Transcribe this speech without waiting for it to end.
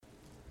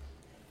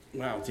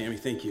Wow, Tammy,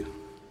 thank you.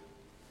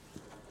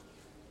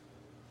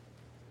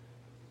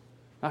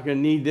 Not going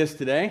to need this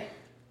today.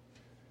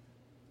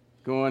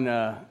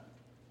 Going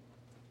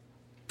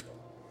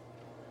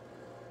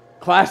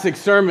classic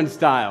sermon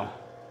style.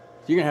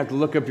 So you're going to have to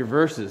look up your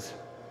verses.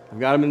 I've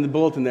got them in the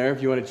bulletin there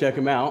if you want to check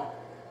them out.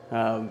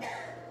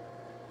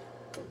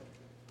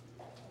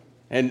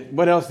 And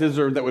what else is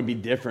there that would be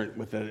different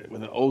with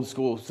an old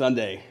school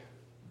Sunday?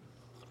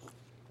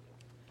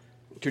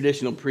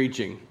 Traditional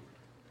preaching.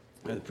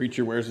 The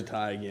preacher wears a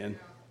tie again.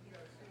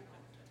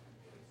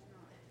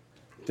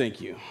 Thank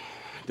you.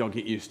 Don't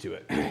get used to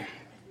it.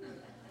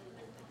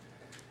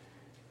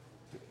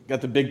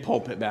 Got the big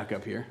pulpit back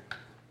up here.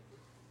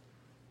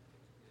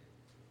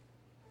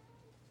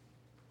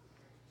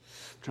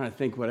 Trying to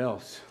think what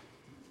else.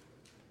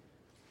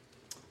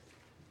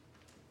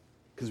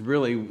 Because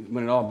really,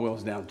 when it all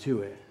boils down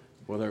to it,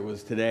 whether it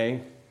was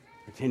today,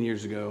 or 10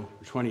 years ago,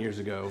 or 20 years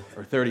ago,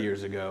 or 30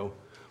 years ago,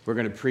 we're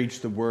going to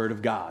preach the Word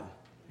of God.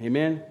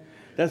 Amen?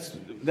 That's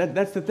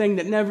the thing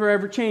that never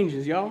ever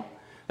changes, y'all.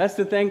 That's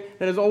the thing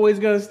that is always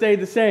going to stay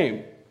the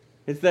same.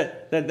 It's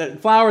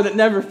that flower that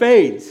never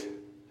fades,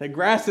 that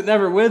grass that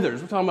never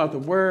withers. We're talking about the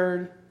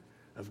Word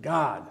of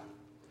God.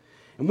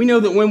 And we know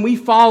that when we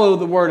follow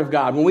the Word of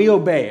God, when we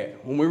obey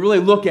it, when we really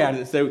look at it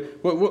and say,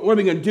 what are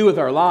we going to do with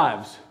our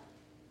lives?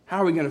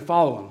 How are we going to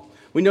follow Him?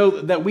 We know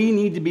that we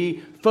need to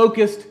be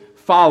focused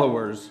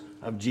followers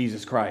of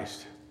Jesus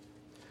Christ.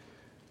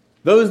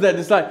 Those that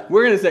decide,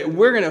 we're going to say,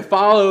 we're going to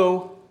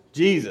follow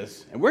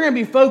Jesus, and we're going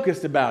to be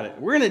focused about it.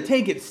 We're going to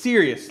take it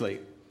seriously.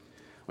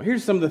 Well,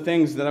 here's some of the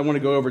things that I want to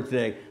go over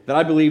today that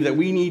I believe that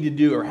we need to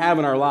do or have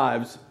in our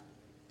lives.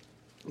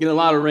 Get a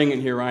lot of ring in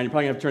here, Ryan. You're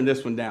probably going to have to turn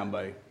this one down,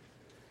 buddy.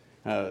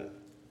 A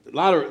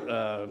lot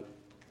of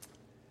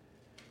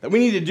that we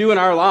need to do in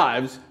our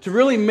lives to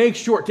really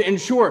to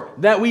ensure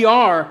that we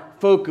are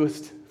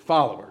focused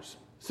followers.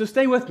 So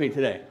stay with me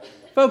today.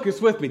 Focus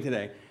with me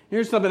today.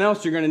 Here's something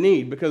else you're going to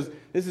need, because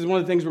this is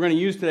one of the things we're going to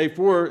use today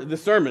for the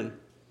sermon.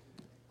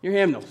 Your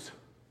hymnals.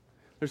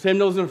 There's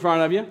hymnals in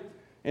front of you,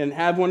 and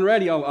have one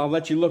ready. I'll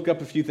let you look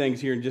up a few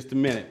things here in just a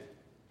minute.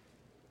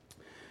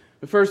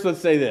 But first, let's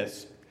say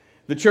this.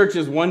 The church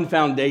is one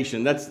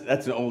foundation. That's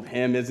an old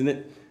hymn, isn't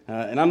it?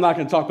 And I'm not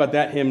going to talk about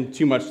that hymn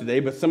too much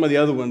today, but some of the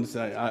other ones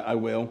I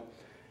will.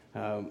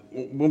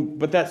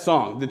 But that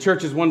song, the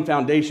church is one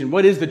foundation.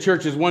 What is the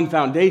church's one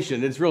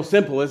foundation? It's real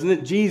simple, isn't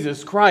it?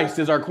 Jesus Christ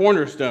is our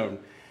cornerstone.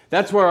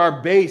 That's where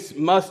our base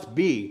must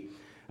be.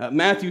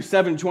 Matthew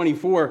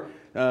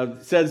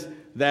 7:24 says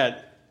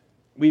that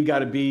we've got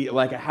to be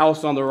like a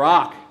house on the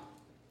rock,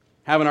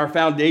 having our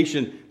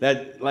foundation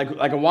that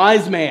like a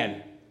wise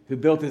man who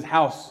built his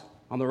house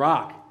on the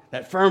rock,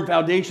 that firm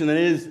foundation that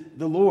is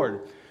the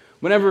Lord.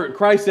 Whenever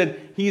Christ said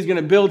he's going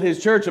to build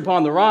his church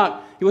upon the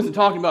rock, he wasn't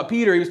talking about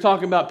Peter. He was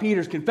talking about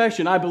Peter's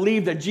confession. I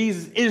believe that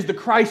Jesus is the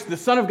Christ, the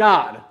Son of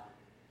God.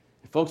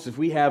 And folks, if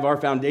we have our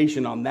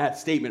foundation on that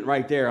statement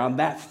right there, on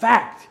that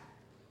fact,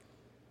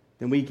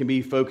 then we can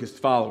be focused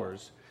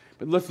followers.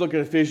 But let's look at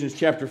Ephesians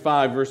chapter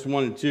 5, verse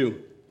 1 and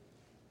 2.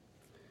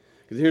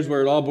 Because here's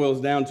where it all boils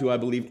down to, I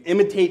believe.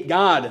 Imitate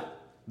God,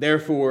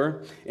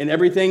 therefore, in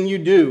everything you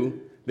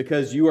do,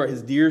 because you are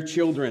his dear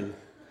children.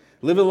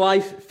 Live a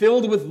life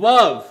filled with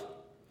love,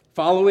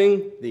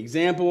 following the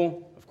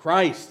example of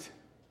Christ.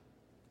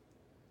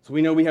 So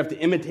we know we have to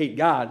imitate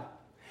God,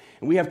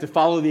 and we have to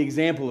follow the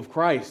example of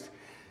Christ.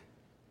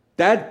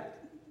 That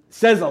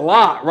says a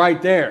lot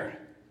right there.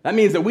 That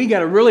means that we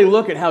got to really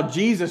look at how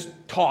Jesus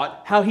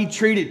taught, how he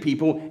treated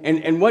people,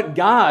 and what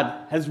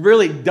God has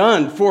really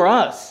done for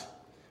us.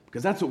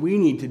 Because that's what we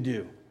need to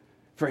do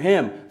for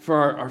him,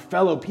 for our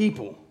fellow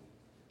people.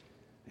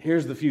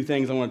 Here's the few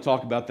things I want to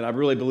talk about that I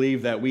really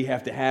believe that we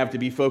have to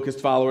be focused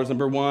followers.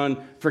 Number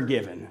one,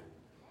 forgiven.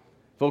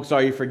 Folks,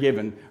 are you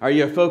forgiven? Are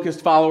you a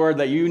focused follower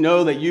that you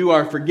know that you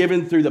are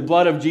forgiven through the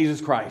blood of Jesus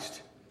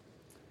Christ?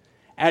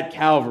 At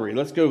Calvary.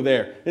 Let's go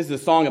there. This is a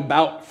song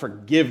about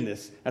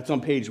forgiveness. That's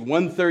on page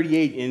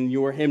 138 in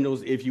your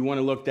hymnals if you want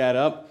to look that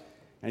up.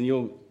 And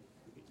you'll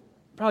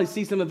probably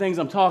see some of the things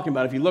I'm talking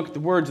about if you look at the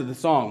words of the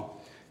song.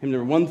 Hymn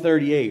number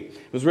 138.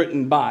 It was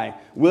written by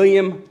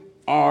William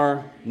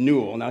R.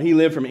 Newell. Now, he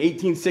lived from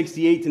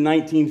 1868 to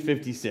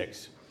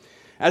 1956.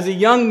 As a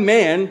young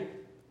man,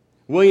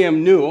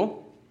 William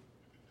Newell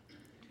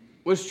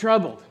was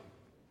troubled.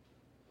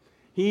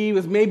 He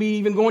was maybe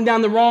even going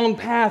down the wrong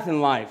path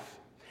in life.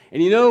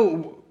 And you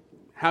know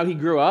how he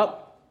grew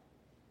up?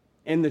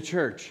 In the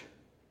church.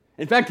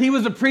 In fact, he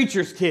was a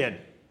preacher's kid.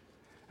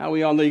 Now,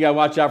 we all know you got to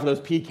watch out for those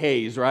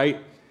PKs,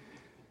 right?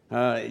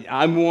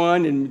 I'm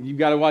one, and you've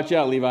got to watch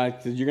out, Levi,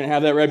 because you're going to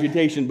have that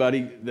reputation,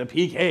 buddy. The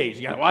PKs.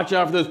 You got to watch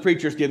out for those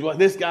preacher's kids. Well,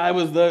 this guy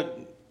was the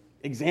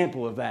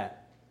example of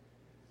that.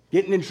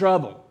 Getting in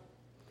trouble.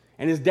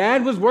 And his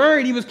dad was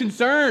worried. He was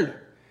concerned.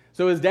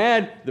 So his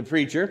dad, the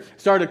preacher,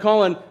 started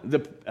calling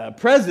the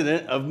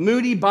president of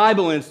Moody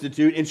Bible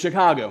Institute in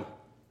Chicago.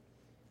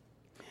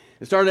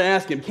 And started to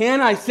ask him, can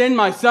I send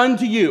my son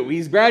to you?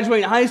 He's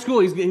graduating high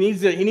school. He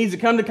needs to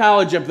come to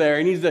college up there.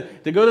 He needs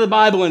to go to the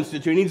Bible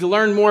Institute. He needs to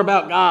learn more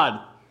about God.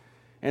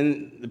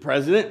 And the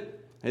president,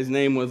 his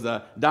name was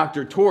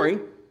Dr. Torrey,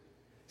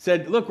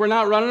 said, look, we're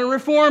not running a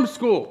reform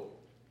school.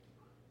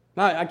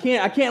 I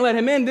can't let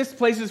him in. This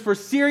place is for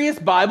serious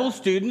Bible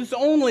students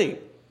only.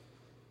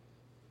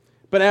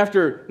 But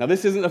now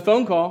this isn't a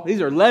phone call.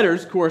 These are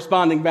letters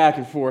corresponding back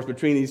and forth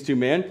between these two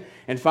men.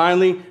 And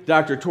finally,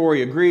 Dr.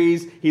 Torrey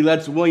agrees. He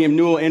lets William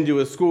Newell into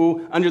his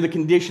school under the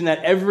condition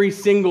that every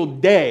single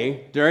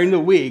day during the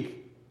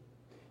week,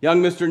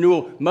 young Mr.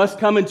 Newell must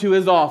come into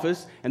his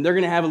office, and they're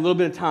going to have a little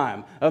bit of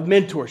time, of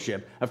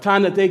mentorship, of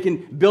time that they can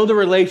build a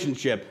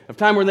relationship, of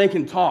time where they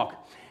can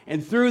talk.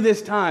 And through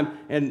this time,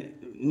 and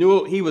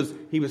Newell, he was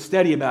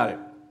steady about it.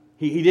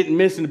 He didn't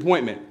miss an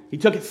appointment. He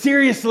took it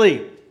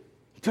seriously.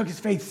 He took his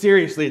faith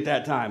seriously at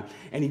that time,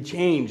 and he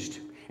changed,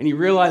 and he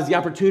realized the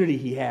opportunity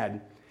he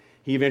had.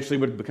 He eventually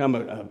would become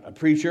a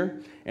preacher,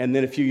 and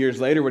then a few years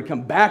later would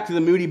come back to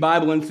the Moody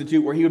Bible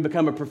Institute where he would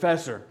become a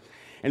professor.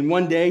 And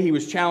one day he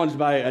was challenged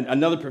by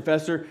another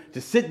professor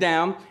to sit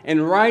down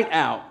and write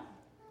out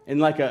in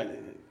like a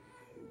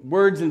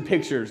words and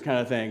pictures kind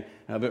of thing,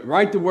 but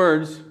write the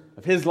words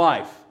of his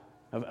life,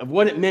 of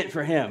what it meant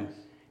for him.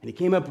 And he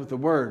came up with the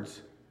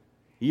words,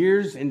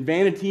 years in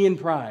vanity and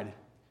pride,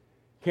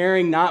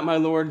 knowing not my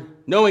Lord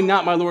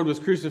was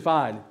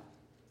crucified.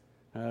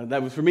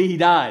 That was for me, he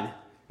died.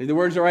 And the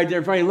words are right there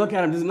in front of you. Look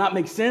at him. Does it not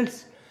make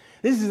sense?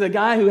 This is a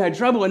guy who had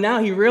trouble, and now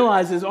he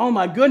realizes, oh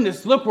my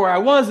goodness, look where I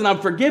was, and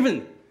I'm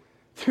forgiven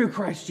through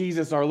Christ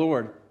Jesus our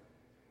Lord.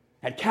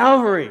 At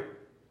Calvary.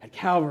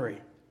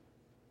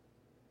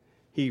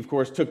 He, of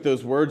course, took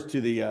those words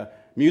to the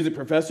music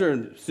professor,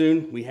 and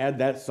soon we had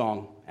that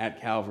song,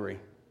 At Calvary.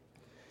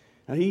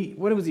 Now,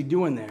 what was he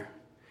doing there?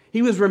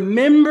 He was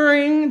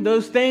remembering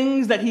those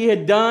things that he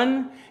had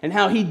done and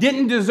how he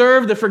didn't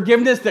deserve the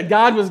forgiveness that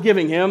God was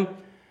giving him,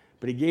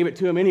 but he gave it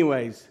to him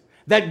anyways.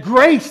 That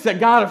grace that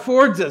God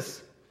affords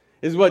us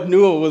is what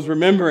Newell was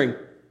remembering.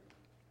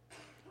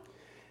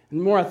 And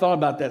the more I thought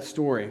about that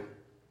story,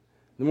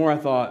 the more I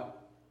thought,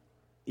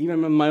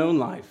 even in my own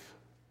life,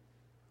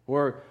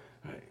 or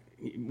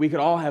we could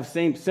all have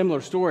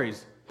similar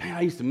stories. Man,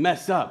 I used to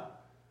mess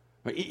up.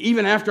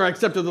 Even after I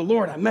accepted the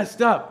Lord, I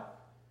messed up.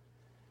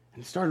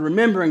 And started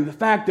remembering the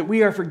fact that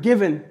we are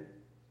forgiven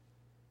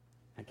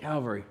at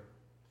Calvary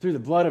through the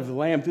blood of the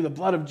Lamb, through the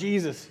blood of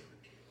Jesus.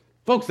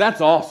 Folks, that's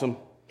awesome.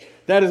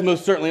 That is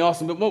most certainly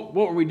awesome. But what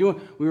were we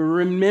doing? We were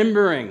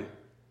remembering.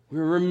 We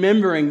were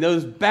remembering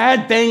those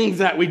bad things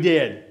that we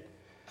did.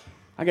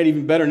 I got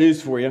even better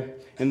news for you.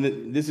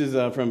 And this is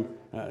from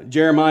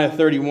Jeremiah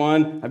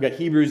 31. I've got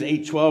Hebrews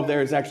 8:12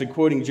 there. It's actually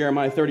quoting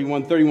Jeremiah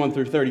 31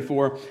 through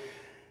 34.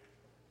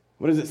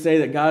 What does it say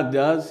that God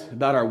does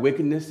about our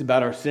wickedness,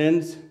 about our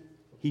sins?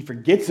 He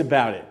forgets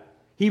about it.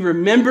 He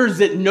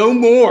remembers it no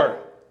more.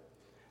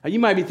 Now, you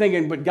might be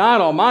thinking, but God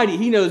Almighty,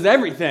 He knows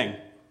everything.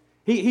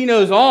 He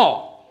knows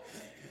all.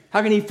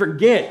 How can He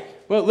forget?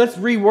 Well, let's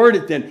reword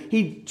it then.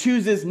 He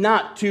chooses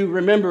not to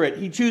remember it.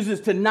 He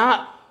chooses to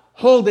not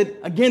hold it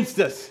against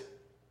us.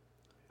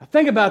 Now,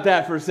 think about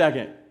that for a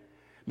second.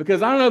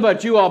 Because I don't know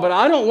about you all, but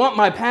I don't want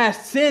my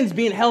past sins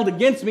being held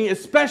against me,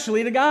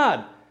 especially to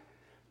God.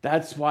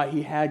 That's why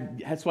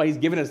He's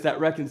given us that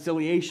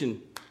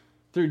reconciliation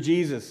through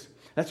Jesus.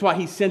 That's why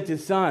He sent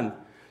His Son,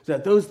 so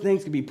that those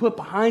things can be put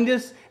behind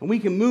us and we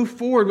can move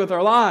forward with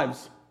our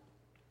lives.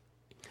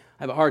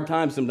 I have a hard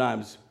time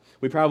sometimes.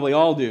 We probably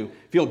all do.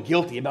 Feel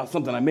guilty about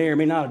something I may or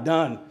may not have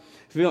done.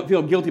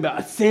 Feel guilty about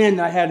a sin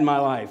I had in my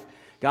life.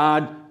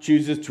 God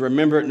chooses to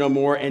remember it no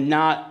more and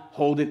not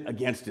hold it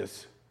against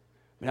us.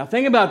 Now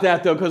think about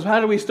that though, because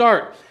how do we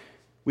start?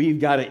 We've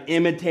got to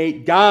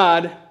imitate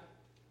God.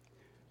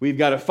 We've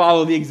got to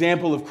follow the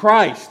example of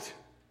Christ.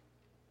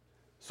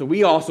 So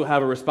we also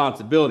have a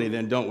responsibility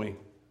then, don't we?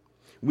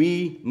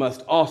 We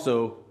must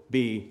also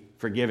be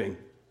forgiving.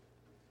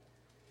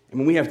 And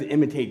when we have to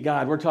imitate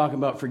God, we're talking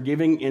about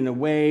forgiving in a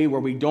way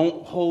where we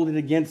don't hold it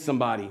against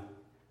somebody.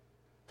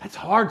 That's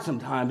hard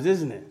sometimes,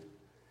 isn't it?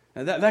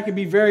 Now that can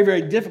be very,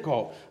 very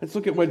difficult. Let's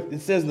look at what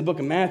it says in the book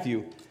of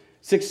Matthew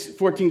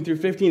 6:14 through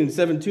 15 and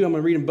 7:2. I'm going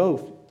to read them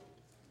both.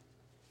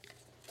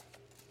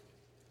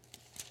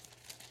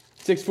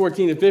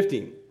 6:14 and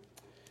 15.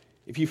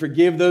 If you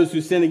forgive those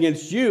who sin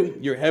against you,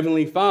 your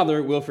heavenly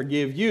Father will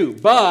forgive you.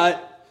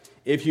 But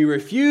if you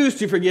refuse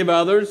to forgive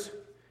others,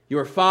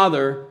 your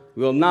Father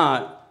will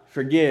not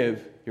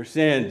forgive your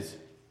sins.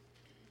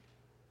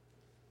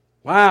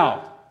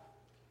 Wow.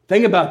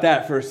 Think about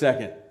that for a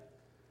second.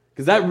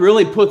 Because that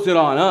really puts it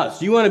on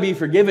us. You want to be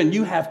forgiven,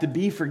 you have to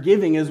be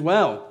forgiving as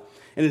well.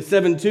 And in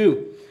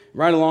 7:2,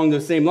 right along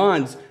those same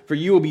lines, for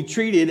you will be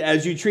treated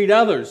as you treat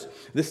others.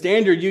 The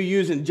standard you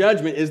use in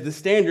judgment is the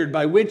standard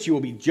by which you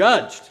will be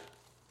judged.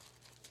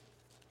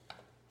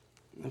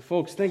 Now,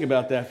 folks, think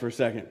about that for a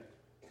second.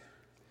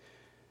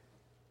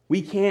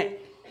 We can't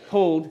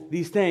hold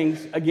these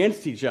things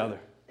against each other.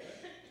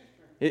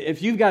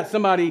 If you've got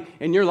somebody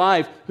in your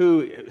life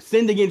who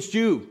sinned against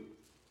you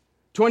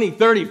 20,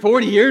 30,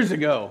 40 years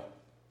ago,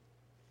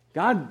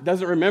 God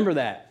doesn't remember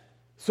that.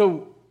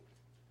 So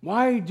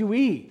why do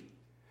we?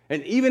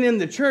 And even in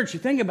the church, you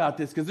think about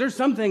this, because there's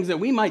some things that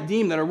we might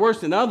deem that are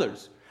worse than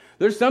others.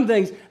 There's some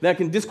things that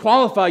can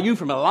disqualify you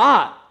from a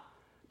lot,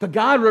 but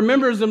God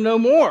remembers them no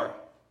more.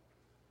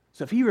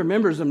 So if he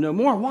remembers them no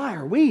more, why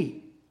are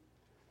we?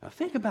 Now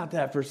think about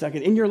that for a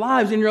second. In your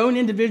lives, in your own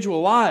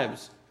individual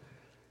lives,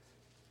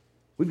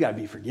 we've got to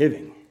be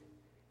forgiving.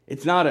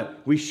 It's not a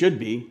we should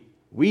be.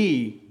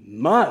 We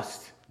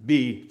must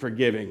be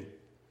forgiving.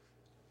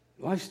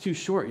 Life's too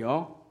short,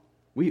 y'all.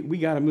 We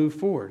got to move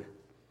forward.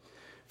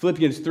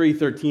 Philippians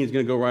 3:13 is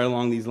going to go right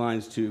along these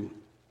lines too.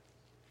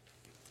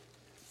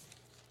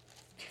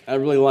 I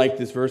really like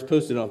this verse.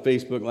 Posted on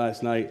Facebook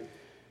last night.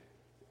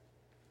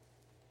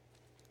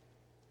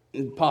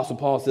 Apostle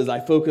Paul says, I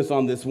focus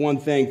on this one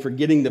thing,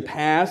 forgetting the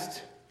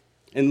past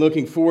and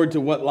looking forward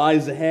to what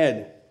lies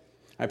ahead.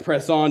 I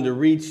press on to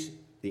reach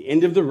the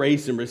end of the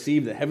race and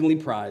receive the heavenly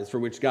prize for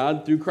which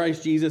God, through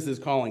Christ Jesus, is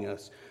calling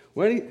us.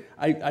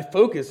 I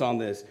focus on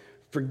this,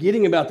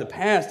 forgetting about the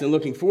past and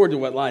looking forward to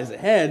what lies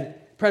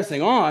ahead,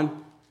 pressing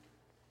on.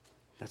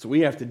 That's what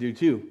we have to do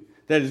too.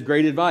 That is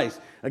great advice.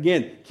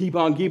 Again, keep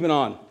on keeping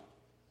on.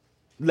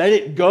 Let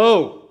it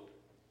go.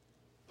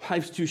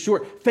 Life's too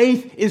short.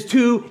 Faith is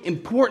too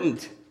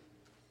important.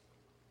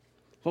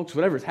 Folks,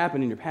 whatever's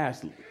happened in your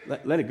past,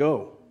 let it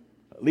go.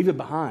 Leave it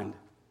behind.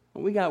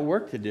 We got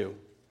work to do.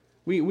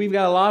 We've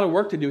got a lot of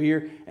work to do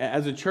here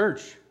as a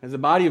church, as a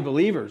body of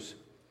believers.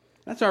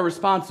 That's our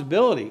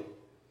responsibility.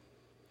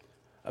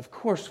 Of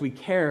course, we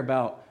care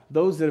about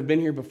those that have been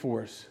here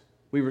before us.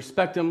 We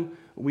respect them.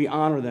 We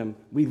honor them.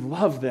 We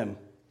love them.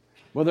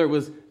 Whether it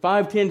was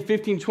 5, 10,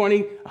 15,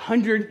 20,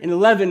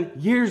 111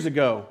 years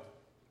ago,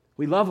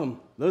 we love them.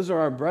 Those are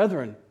our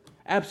brethren.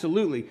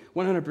 Absolutely,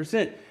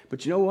 100%.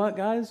 But you know what,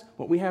 guys?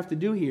 What we have to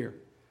do here,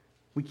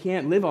 we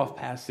can't live off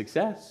past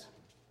success.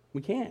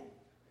 We can't.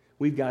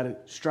 We've got to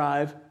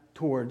strive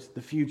towards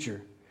the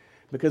future.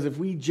 Because if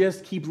we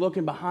just keep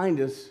looking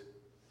behind us,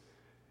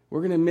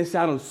 we're going to miss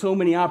out on so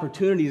many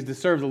opportunities to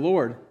serve the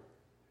Lord.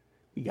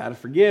 You got to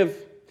forgive,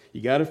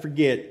 you got to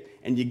forget,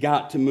 and you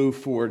got to move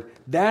forward.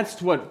 That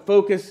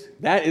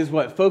is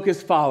what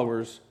focused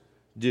followers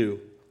do.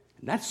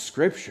 And that's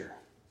Scripture.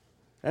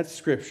 That's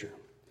Scripture.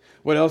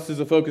 What else is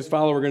a focused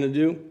follower going to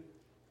do?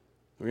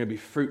 We're going to be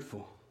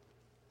fruitful.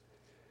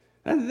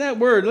 That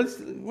word,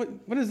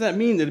 what does that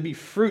mean, to be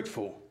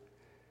fruitful?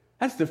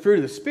 That's the fruit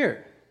of the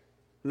Spirit.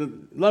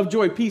 Love,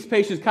 joy, peace,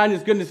 patience,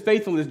 kindness, goodness,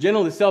 faithfulness,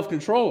 gentleness,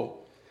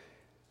 self-control.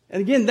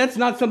 And again, that's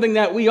not something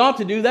that we ought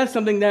to do. That's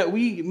something that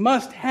we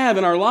must have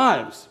in our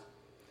lives.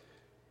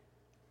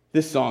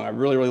 This song, I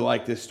really, really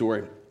like this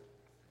story.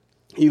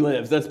 He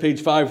Lives. That's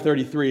page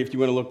 533 if you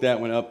want to look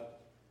that one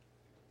up.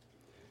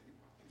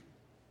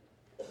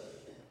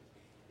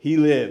 He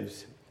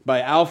Lives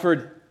by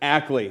Alfred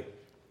Ackley.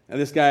 Now,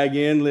 this guy,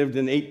 again, lived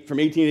from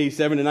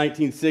 1887 to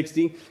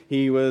 1960.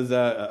 He was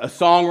a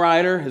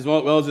songwriter as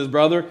well as his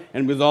brother,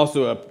 and was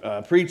also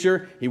a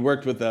preacher. He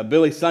worked with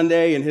Billy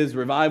Sunday and his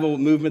revival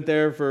movement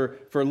there for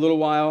a little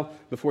while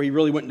before he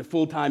really went into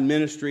full-time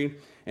ministry.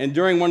 And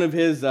during one of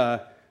his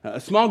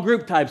small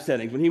group type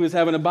settings, when he was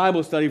having a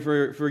Bible study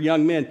for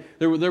young men,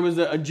 there was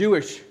a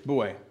Jewish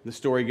boy, the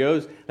story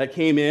goes, that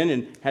came in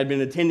and had been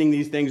attending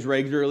these things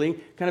regularly,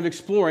 kind of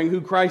exploring who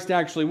Christ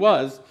actually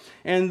was.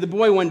 And the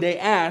boy one day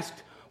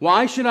asked,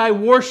 why should I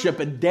worship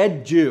a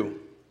dead Jew?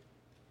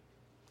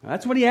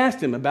 That's what he asked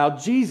him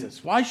about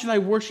Jesus. Why should I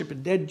worship a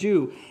dead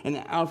Jew? And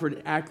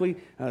Alfred Ackley,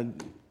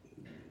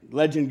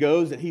 legend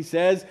goes that he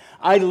says,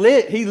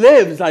 he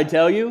lives, I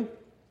tell you.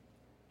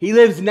 He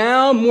lives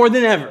now more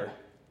than ever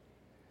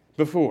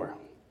before.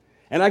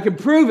 And I can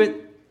prove it.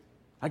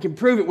 I can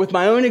prove it with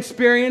my own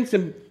experience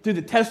and through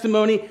the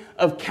testimony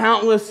of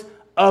countless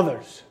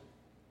others.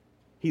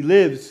 He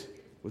lives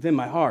within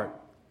my heart.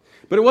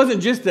 But it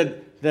wasn't just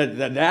that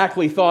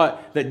Ackley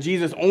thought that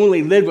Jesus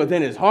only lived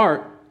within his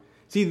heart.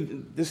 See,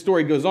 this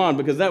story goes on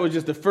because that was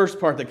just the first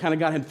part that kind of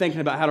got him thinking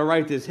about how to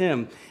write this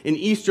hymn. In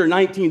Easter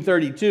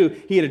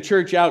 1932, he had a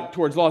church out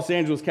towards Los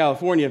Angeles,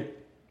 California.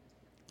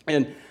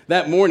 And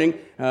that morning,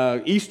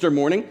 Easter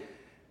morning,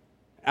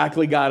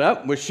 Ackley got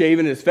up, was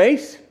shaving his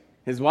face.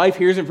 His wife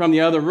hears him from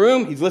the other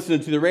room. He's listening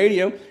to the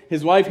radio.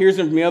 His wife hears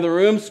him from the other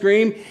room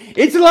scream,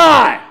 "It's a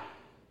lie!"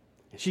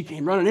 And she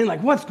came running in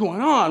like, "What's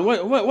going on?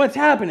 What's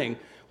happening?"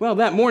 Well,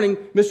 that morning,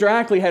 Mr.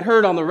 Ackley had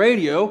heard on the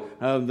radio,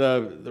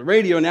 the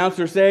radio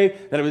announcer say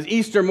that it was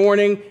Easter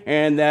morning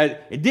and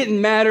that it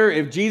didn't matter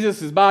if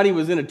Jesus' body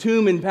was in a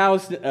tomb in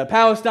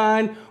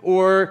Palestine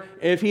or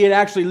if he had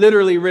actually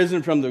literally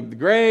risen from the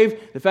grave.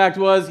 The fact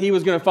was he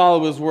was going to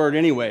follow his word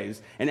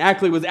anyways. And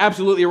Ackley was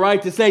absolutely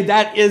right to say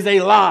that is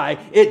a lie.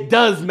 It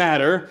does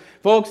matter.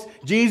 Folks,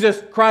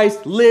 Jesus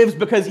Christ lives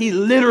because he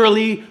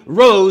literally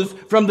rose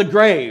from the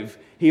grave.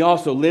 He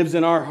also lives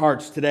in our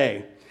hearts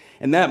today.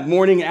 And that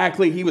morning,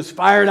 Ackley, he was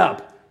fired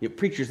up.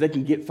 Preachers, they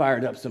can get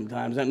fired up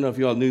sometimes. I don't know if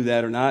you all knew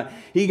that or not.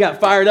 He got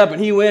fired up and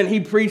he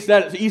preached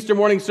that Easter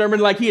morning sermon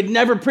like he had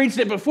never preached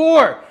it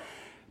before.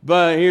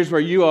 But here's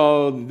where you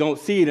all don't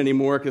see it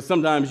anymore, because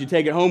sometimes you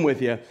take it home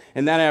with you.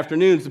 And that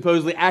afternoon,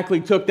 supposedly, Ackley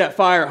took that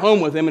fire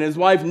home with him, and his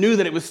wife knew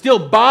that it was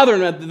still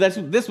bothering him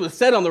that this was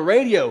said on the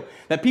radio,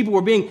 that people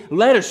were being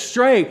led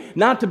astray,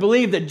 not to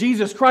believe that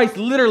Jesus Christ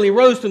literally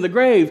rose from the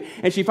grave.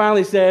 And she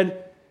finally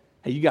said,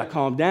 hey, you got to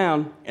calm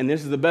down, and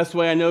this is the best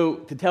way I know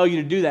to tell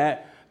you to do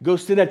that. Go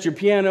sit at your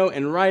piano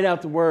and write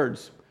out the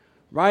words.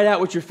 Write out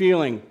what you're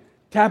feeling.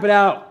 Tap it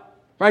out.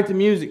 Write the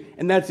music.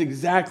 And that's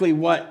exactly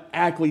what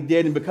Ackley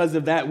did. And because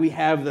of that, we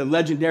have the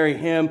legendary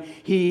hymn,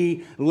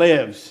 He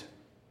Lives.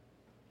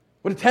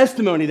 What a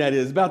testimony that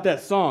is about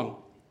that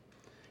song.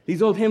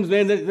 These old hymns,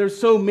 man, there's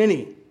so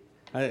many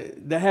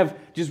that have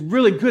just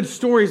really good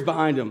stories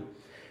behind them.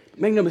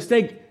 Make no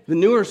mistake, the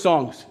newer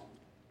songs,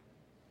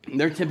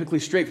 they're typically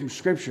straight from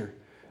Scripture.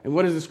 And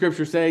what does the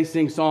Scripture say?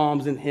 Sing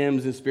psalms and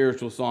hymns and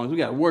spiritual songs. We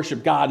got to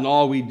worship God in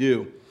all we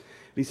do.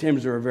 These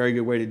hymns are a very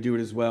good way to do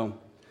it as well.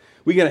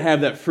 We got to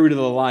have that fruit of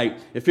the light.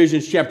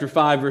 Ephesians chapter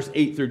 5, verse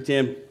 8 through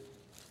 10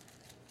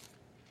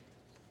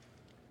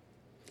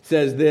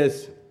 says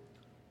this.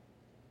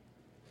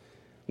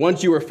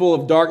 Once you were full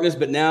of darkness,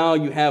 but now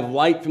you have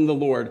light from the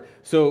Lord.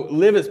 So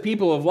live as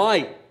people of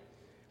light.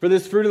 For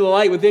this fruit of the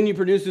light within you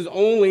produces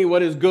only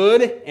what is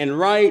good and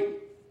right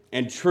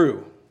and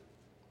true.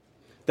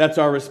 That's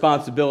our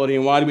responsibility.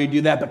 And why do we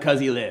do that?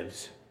 Because He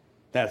lives.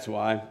 That's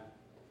why.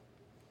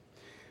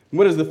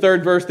 What does the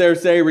third verse there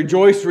say?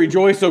 Rejoice,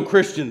 rejoice, O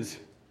Christians.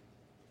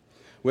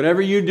 Whatever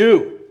you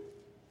do,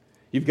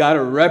 you've got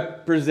to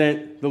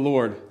represent the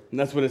Lord. And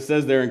that's what it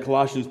says there in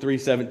Colossians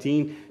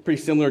 3:17.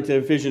 Pretty similar to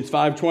Ephesians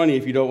 5:20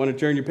 if you don't want to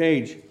turn your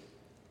page.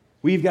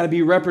 We've got to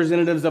be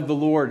representatives of the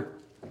Lord.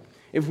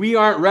 If we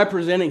aren't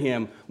representing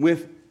Him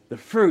with the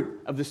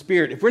fruit of the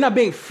Spirit, if we're not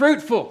being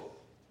fruitful,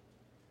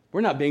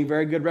 we're not being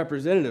very good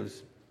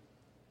representatives.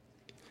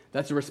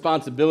 That's a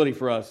responsibility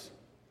for us.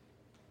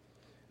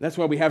 That's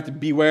why we have to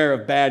beware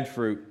of bad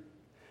fruit.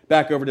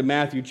 Back over to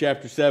Matthew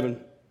chapter 7,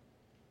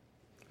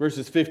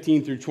 verses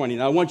 15 through 20.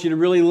 Now I want you to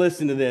really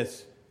listen to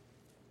this.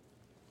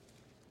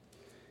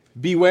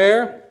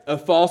 Beware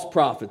of false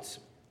prophets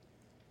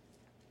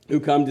who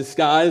come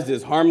disguised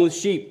as harmless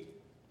sheep,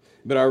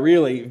 but are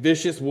really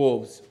vicious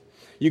wolves.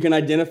 You can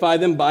identify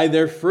them by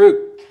their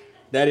fruit.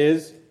 That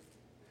is,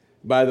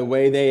 by the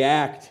way they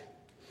act.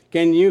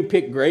 Can you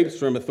pick grapes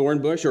from a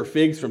thorn bush or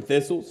figs from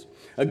thistles?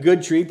 A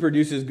good tree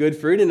produces good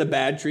fruit, and a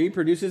bad tree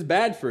produces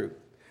bad fruit.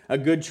 A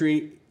good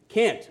tree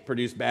can't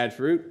produce bad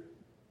fruit,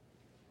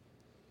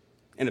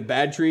 and a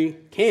bad tree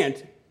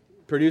can't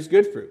produce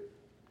good fruit.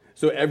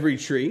 So every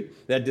tree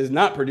that does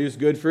not produce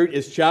good fruit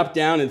is chopped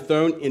down and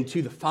thrown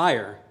into the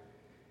fire.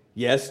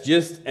 Yes,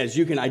 just as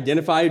you can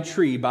identify a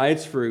tree by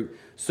its fruit,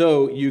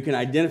 so you can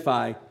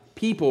identify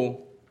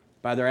people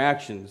by their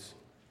actions.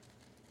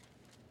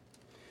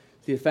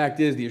 See, the fact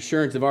is, the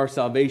assurance of our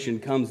salvation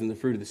comes in the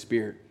fruit of the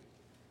Spirit.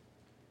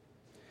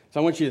 So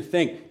I want you to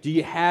think, do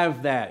you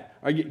have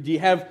that? Do you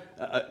have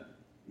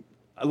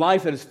a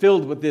life that is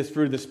filled with this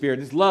fruit of the Spirit,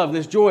 this love,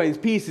 this joy, this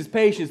peace, this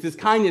patience, this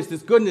kindness,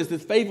 this goodness,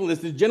 this faithfulness,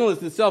 this gentleness,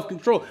 this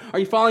self-control? Are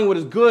you following what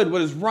is good,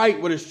 what is right,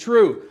 what is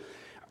true?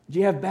 Do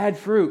you have bad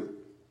fruit?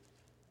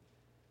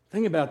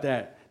 Think about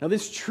that. Now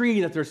this tree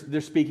that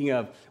they're speaking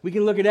of, we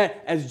can look at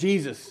that as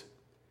Jesus.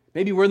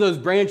 Maybe we're those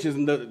branches,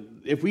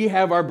 and if we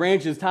have our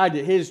branches tied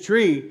to His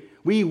tree,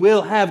 we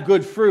will have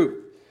good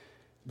fruit.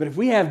 But if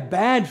we have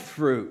bad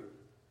fruit,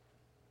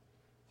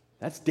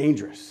 that's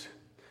dangerous.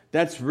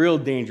 That's real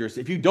dangerous.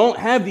 If you don't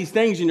have these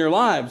things in your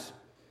lives,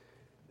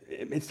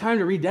 it's time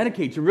to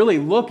rededicate, to really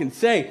look and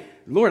say,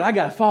 Lord, I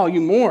got to follow you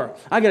more.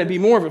 I got to be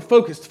more of a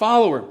focused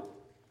follower.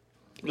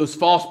 Those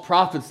false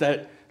prophets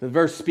that the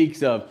verse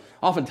speaks of.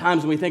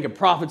 Oftentimes when we think of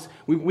prophets,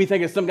 we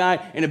think of some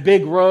guy in a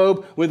big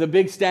robe with a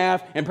big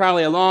staff and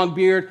probably a long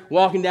beard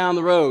walking down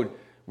the road.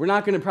 We're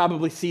not going to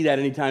probably see that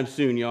anytime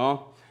soon,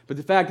 y'all. But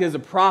the fact is, a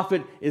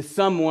prophet is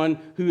someone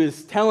who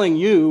is telling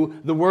you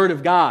the Word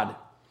of God.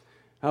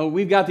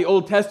 We've got the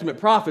Old Testament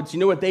prophets. You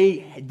know what they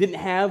didn't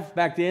have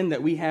back then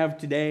that we have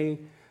today?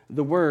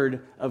 The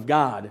Word of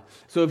God.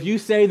 So if you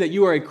say that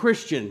you are a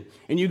Christian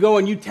and you go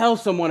and you tell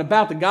someone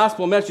about the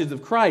gospel message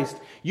of Christ,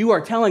 you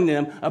are telling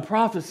them a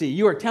prophecy.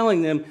 You are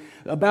telling them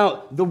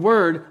about the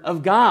Word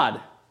of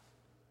God.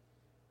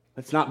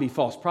 Let's not be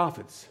false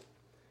prophets.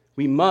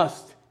 We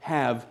must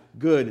have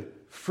good,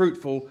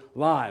 fruitful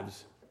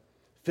lives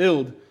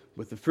filled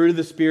with the fruit of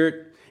the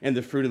Spirit and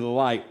the fruit of the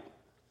light.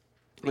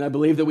 And I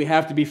believe that we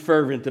have to be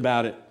fervent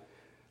about it.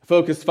 A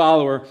focused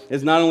follower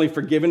is not only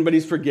forgiven, but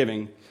he's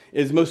forgiving,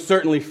 is most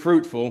certainly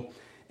fruitful,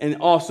 and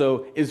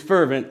also is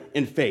fervent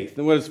in faith.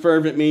 And what does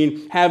fervent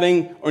mean?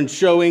 Having or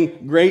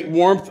showing great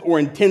warmth or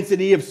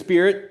intensity of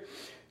spirit,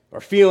 or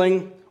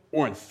feeling,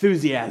 or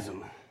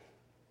enthusiasm.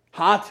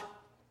 Hot,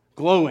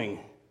 glowing,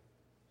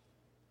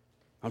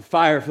 on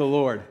fire for the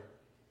Lord.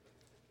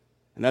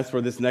 And that's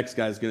where this next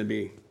guy is going to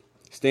be.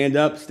 Stand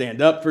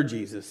up for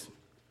Jesus.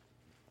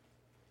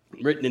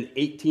 Written in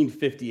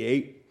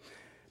 1858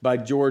 by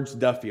George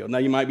Duffield. Now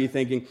you might be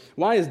thinking,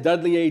 why is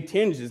Dudley A.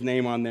 Tinge's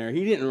name on there?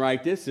 He didn't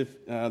write this.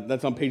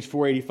 That's on page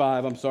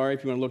 485. I'm sorry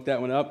if you want to look that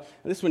one up.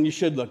 This one you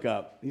should look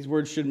up. These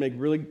words should make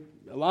really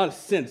a lot of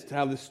sense to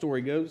how this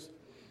story goes,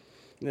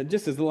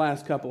 just as the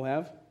last couple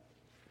have.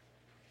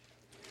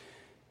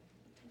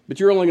 But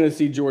you're only going to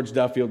see George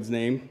Duffield's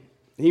name.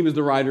 He was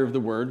the writer of the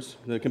words,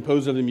 the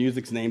composer of the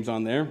music's name's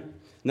on there.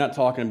 Not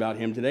talking about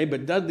him today,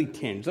 but Dudley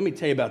Tinge. Let me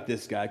tell you about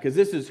this guy, because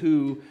this is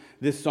who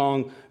this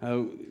song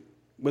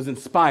was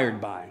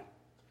inspired by.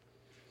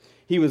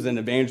 He was an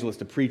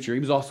evangelist, a preacher. He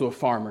was also a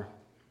farmer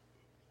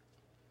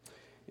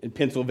in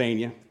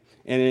Pennsylvania.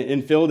 And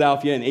in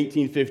Philadelphia in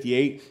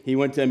 1858, he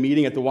went to a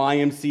meeting at the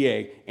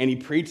YMCA, and he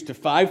preached to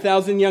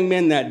 5,000 young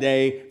men that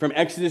day from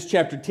Exodus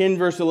chapter 10,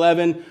 verse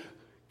 11,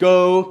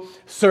 "Go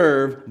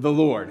serve the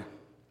Lord."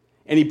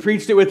 And he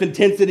preached it with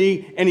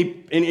intensity, and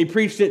he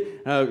preached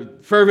it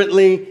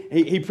fervently.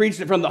 He preached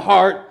it from the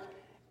heart.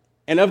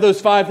 And of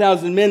those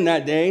 5,000 men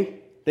that day,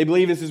 they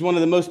believe this is one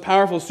of the most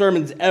powerful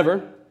sermons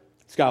ever,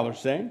 scholars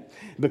say,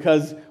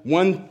 because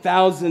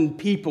 1,000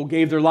 people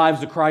gave their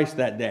lives to Christ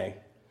that day.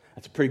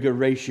 That's a pretty good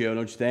ratio,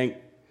 don't you think?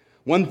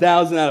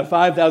 1,000 out of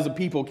 5,000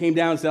 people came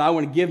down and said, I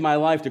want to give my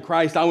life to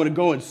Christ. I want to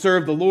go and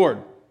serve the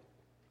Lord.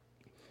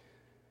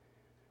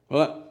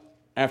 Well,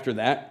 after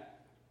that,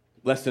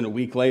 less than a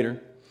week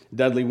later,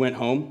 Dudley went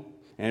home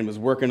and was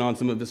working on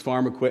some of his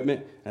farm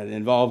equipment. It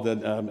involved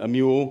a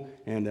mule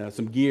and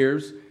some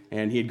gears.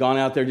 And he had gone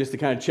out there just to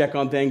kind of check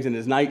on things in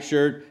his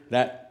nightshirt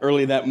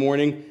early that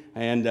morning,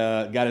 and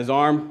got his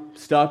arm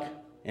stuck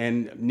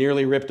and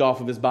nearly ripped off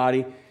of his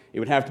body. It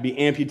would have to be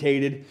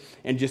amputated.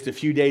 And just a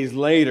few days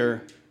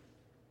later,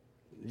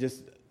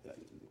 just a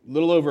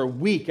little over a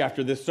week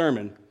after this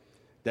sermon,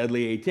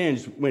 Dudley A.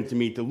 Tinge went to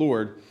meet the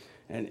Lord.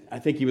 And I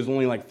think he was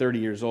only like 30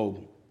 years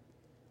old,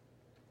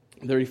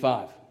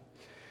 35.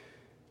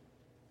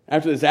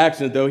 After this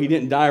accident, though, he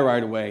didn't die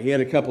right away. He had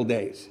a couple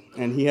days,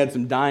 and he had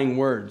some dying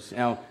words.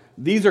 Now,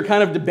 these are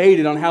kind of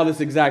debated on how this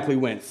exactly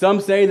went.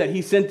 Some say that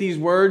he sent these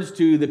words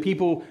to the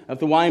people of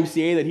the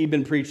YMCA that he'd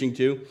been preaching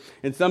to,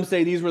 and some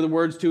say these were the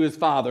words to his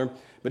father,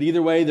 but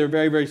either way, they're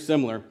very, very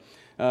similar.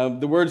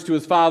 The words to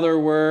his father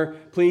were,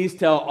 "Please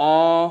tell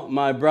all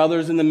my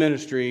brothers in the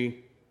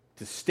ministry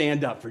to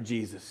stand up for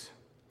Jesus."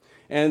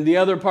 And the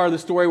other part of the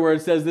story where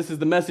it says this is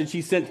the message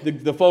he sent to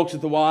the folks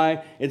at the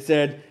Y, it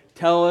said,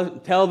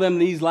 Tell them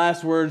these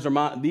last words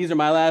these are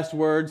my last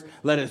words.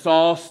 Let us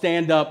all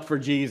stand up for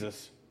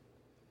Jesus.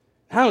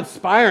 How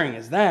inspiring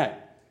is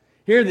that?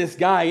 Here this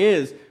guy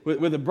is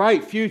with a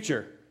bright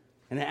future,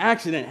 and an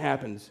accident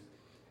happens.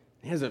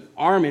 He has an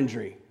arm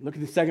injury. Look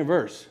at the second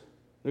verse.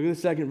 Look at the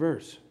second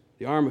verse.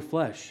 The arm of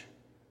flesh.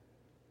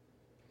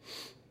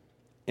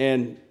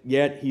 And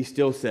yet he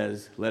still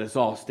says, let us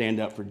all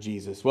stand up for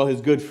Jesus. Well, his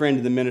good friend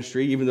in the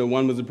ministry, even though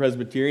one was a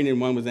Presbyterian and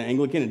one was an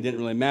Anglican, it didn't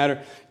really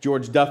matter.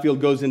 George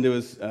Duffield goes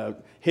into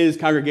his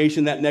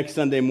congregation that next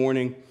Sunday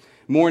morning,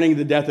 mourning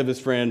the death of his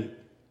friend.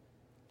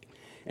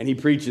 And he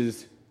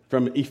preaches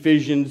from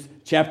Ephesians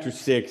chapter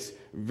 6,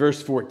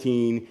 verse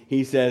 14.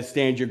 He says,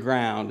 stand your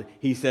ground.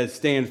 He says,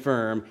 stand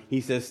firm.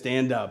 He says,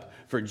 stand up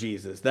for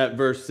Jesus. That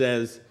verse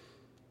says,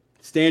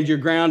 stand your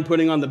ground,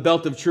 putting on the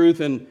belt of truth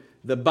and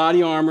the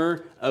body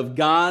armor of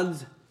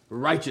God's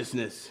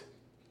righteousness.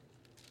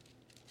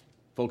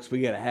 Folks,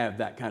 we got to have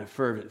that kind of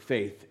fervent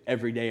faith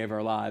every day of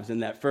our lives.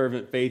 And that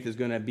fervent faith is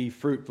going to be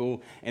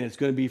fruitful, and it's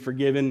going to be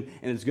forgiven,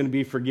 and it's going to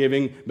be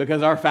forgiving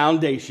because our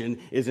foundation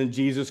is in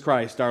Jesus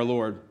Christ, our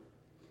Lord.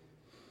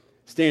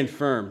 Stand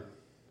firm.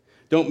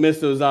 Don't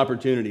miss those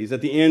opportunities. At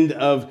the end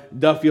of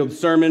Duffield's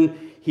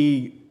sermon,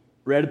 he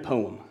read a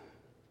poem.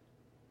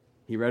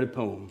 He read a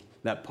poem.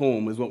 That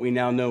poem is what we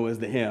now know as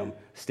the hymn,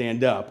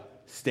 Stand Up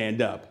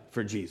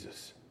for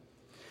Jesus.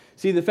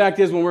 See, the fact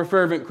is, when we're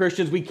fervent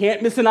Christians, we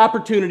can't miss an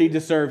opportunity to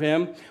serve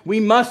Him. We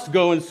must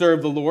go and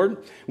serve the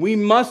Lord. We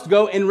must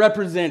go and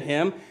represent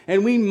Him.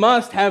 And we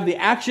must have the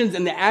actions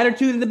and the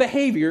attitude and the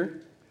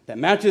behavior that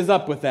matches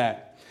up with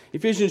that.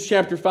 Ephesians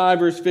chapter 5,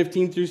 verse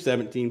 15 through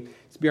 17. This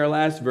will be our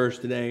last verse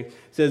today. It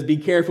says, be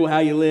careful how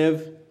you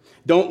live.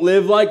 Don't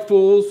live like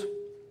fools,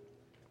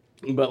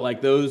 but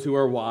like those who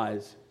are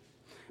wise.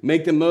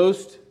 Make the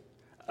most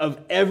of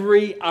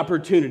every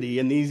opportunity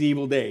in these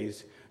evil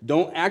days.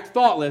 Don't act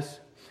thoughtless,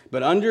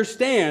 but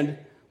understand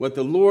what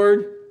the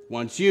Lord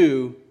wants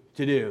you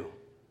to do.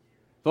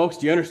 Folks,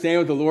 do you understand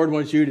what the Lord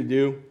wants you to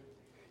do?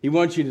 He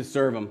wants you to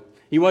serve Him.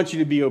 He wants you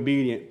to be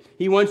obedient.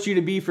 He wants you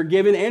to be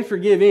forgiven and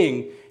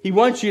forgiving. He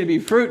wants you to be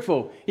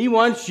fruitful. He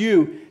wants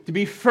you to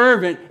be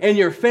fervent in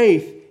your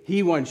faith.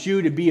 He wants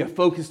you to be a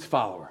focused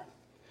follower.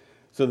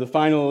 So the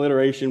final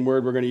alliteration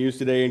word we're going to use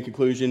today in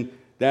conclusion,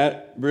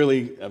 that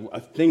really, a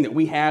thing that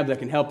we have that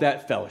can help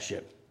that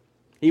fellowship.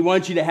 He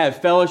wants you to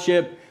have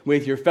fellowship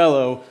with your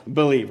fellow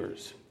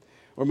believers.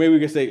 Or maybe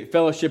we could say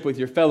fellowship with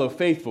your fellow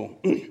faithful.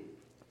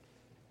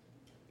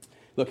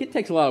 Look, it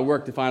takes a lot of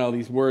work to find all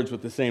these words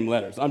with the same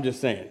letters. I'm just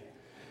saying.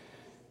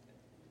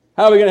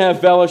 How are we going to have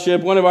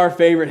fellowship? One of our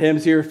favorite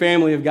hymns here,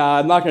 Family of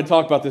God. I'm not going to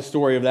talk about the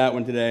story of that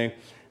one today.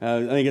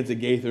 I think it's a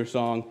Gaither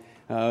song.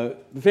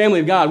 The family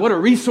of God, what a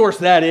resource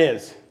that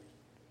is.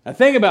 Now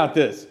think about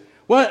this.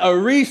 What a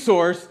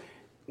resource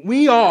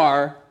we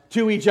are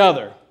to each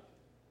other.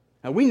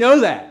 Now we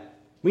know that.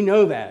 We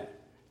know that.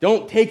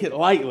 Don't take it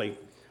lightly.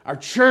 Our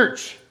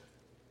church.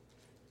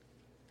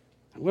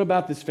 What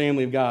about this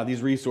family of God,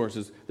 these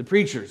resources? The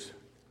preachers.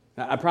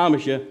 Now, I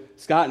promise you,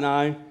 Scott and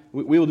I,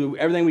 we will do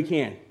everything we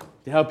can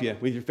to help you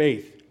with your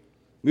faith.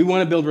 We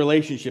want to build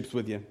relationships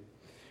with you.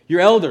 Your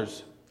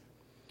elders.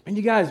 And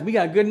you guys, we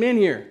got good men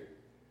here.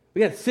 We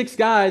got 6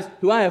 guys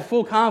who I have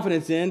full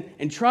confidence in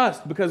and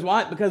trust because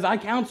why? Because I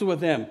counsel with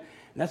them. And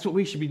that's what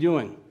we should be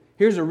doing.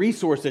 Here's a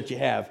resource that you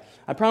have.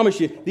 I promise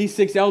you, these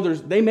 6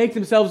 elders, they make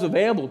themselves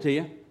available to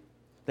you.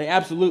 They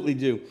absolutely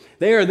do.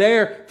 They are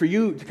there for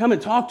you to come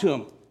and talk to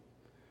them.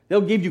 They'll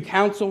give you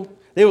counsel.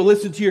 They will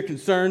listen to your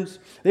concerns.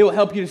 They will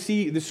help you to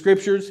see the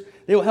scriptures.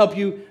 They will help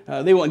you.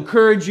 They will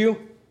encourage you.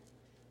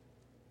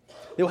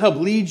 They will help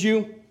lead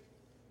you.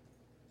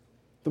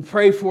 They'll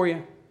pray for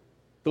you.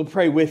 They'll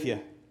pray with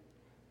you.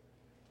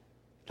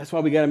 That's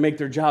why we got to make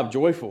their job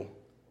joyful.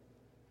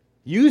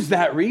 Use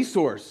that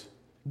resource.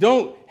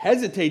 Don't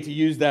hesitate to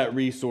use that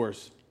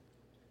resource.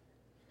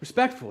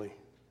 Respectfully.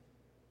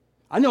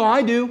 I know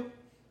I do.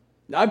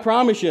 I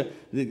promise you,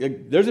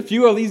 there's a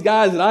few of these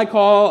guys that I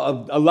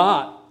call a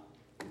lot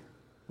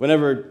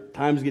whenever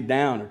times get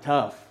down or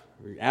tough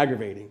or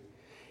aggravating.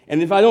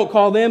 And if I don't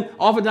call them,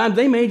 oftentimes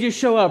they may just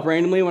show up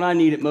randomly when I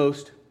need it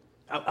most.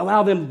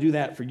 Allow them to do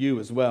that for you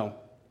as well.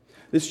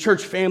 This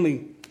church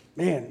family,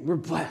 man, we're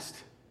blessed.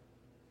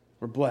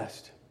 We're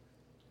blessed.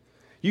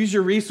 Use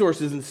your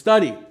resources in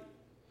study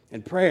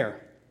and prayer.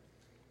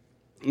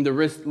 And the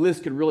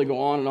list could really go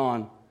on and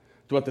on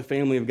to what the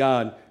family of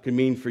God could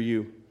mean for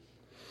you.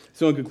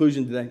 So in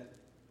conclusion today,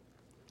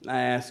 I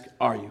ask,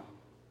 are you?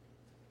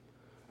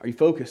 Are you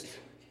focused?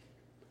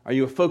 Are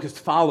you a focused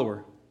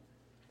follower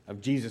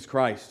of Jesus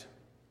Christ?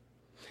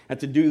 And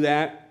to do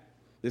that,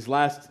 this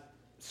last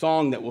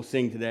song that we'll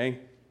sing today,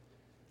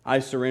 I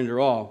Surrender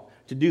All.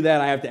 To do that,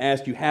 I have to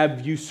ask you,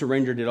 have you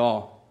surrendered it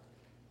all?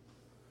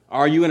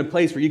 Are you in a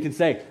place where you can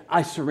say,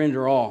 I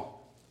surrender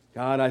all?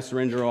 God, I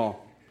surrender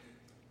all.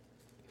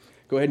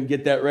 Go ahead and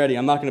get that ready.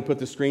 I'm not going to put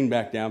the screen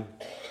back down.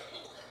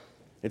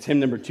 It's hymn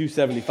number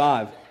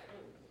 275.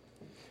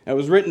 It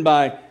was written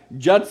by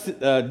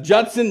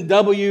Judson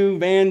W.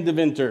 Van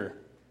Deventer,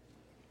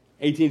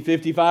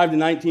 1855 to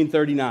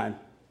 1939.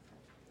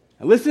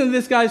 Now listen to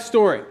this guy's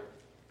story.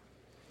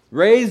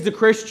 Raised a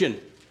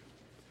Christian,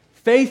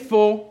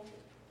 faithful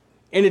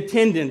in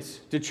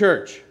attendance to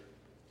church.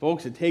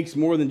 Folks, it takes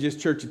more than just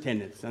church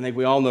attendance. I think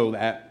we all know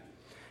that.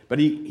 But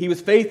he was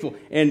faithful.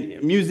 And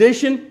a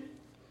musician,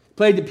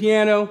 played the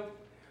piano.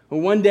 Well,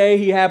 one day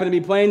he happened to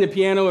be playing the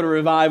piano at a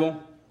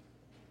revival.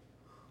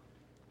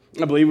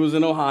 I believe it was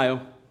in Ohio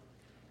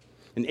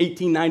in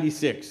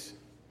 1896.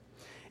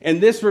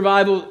 And this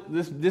revival,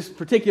 this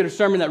particular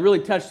sermon that really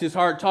touched his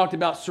heart talked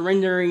about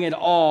surrendering it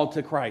all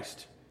to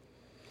Christ.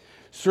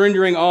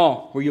 Surrendering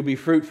all, where you'll be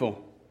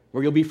fruitful,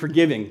 where you'll be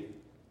forgiving,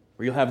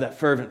 where you'll have that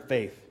fervent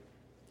faith.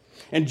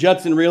 And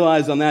Judson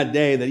realized on that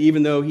day that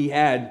even though he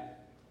had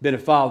been a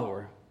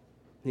follower,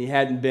 he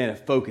hadn't been a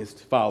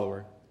focused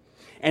follower.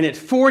 And at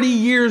 40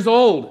 years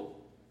old,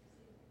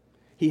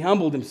 he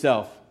humbled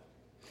himself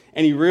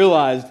and he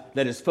realized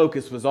that his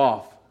focus was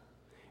off.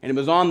 And it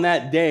was on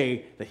that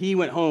day that he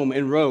went home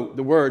and wrote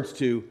the words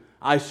to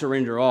I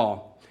Surrender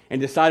All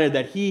and decided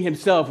that he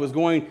himself was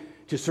going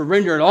to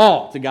surrender it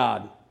all to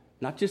God.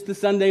 Not just the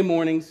Sunday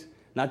mornings,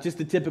 not just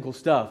the typical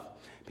stuff,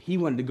 but he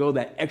wanted to go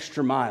that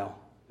extra mile.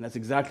 And that's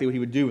exactly what he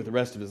would do with the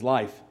rest of his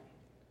life.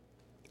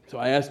 So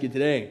I ask you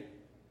today,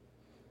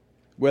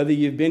 whether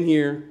you've been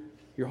here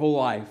your whole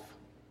life,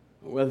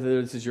 or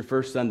whether this is your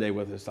first Sunday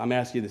with us, I'm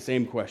asking you the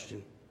same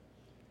question.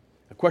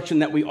 A question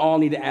that we all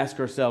need to ask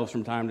ourselves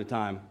from time to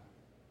time.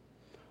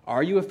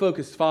 Are you a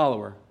focused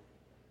follower?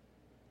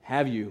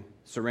 Have you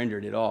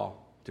surrendered it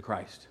all to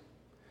Christ?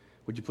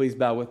 Would you please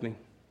bow with me?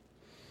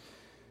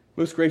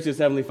 Most gracious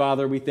Heavenly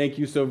Father, we thank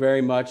you so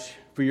very much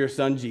for your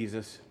Son,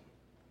 Jesus,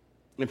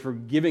 and for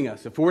giving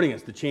us, affording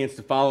us the chance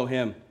to follow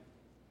him.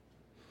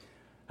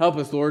 Help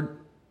us, Lord,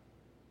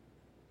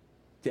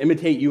 to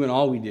imitate you in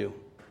all we do,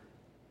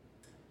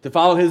 to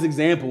follow his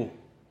example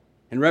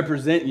and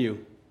represent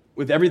you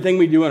with everything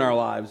we do in our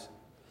lives.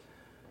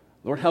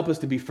 Lord, help us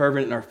to be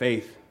fervent in our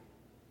faith,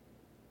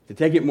 to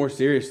take it more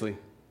seriously,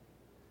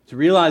 to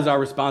realize our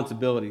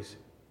responsibilities.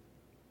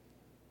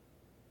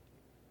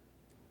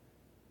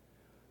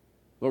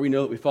 Lord, we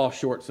know that we fall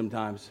short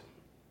sometimes.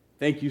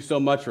 Thank you so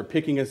much for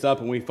picking us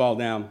up when we fall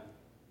down.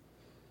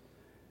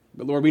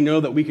 But Lord, we know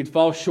that we could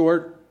fall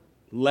short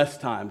less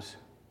times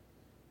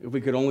if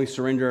we could only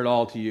surrender it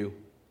all to you.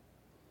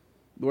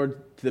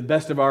 Lord, to the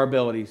best of our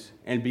abilities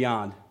and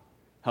beyond,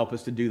 help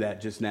us to do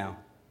that just now.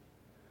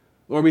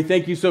 Lord, we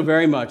thank you so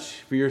very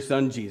much for your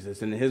Son,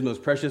 Jesus. And in his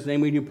most precious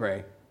name we do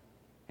pray.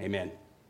 Amen.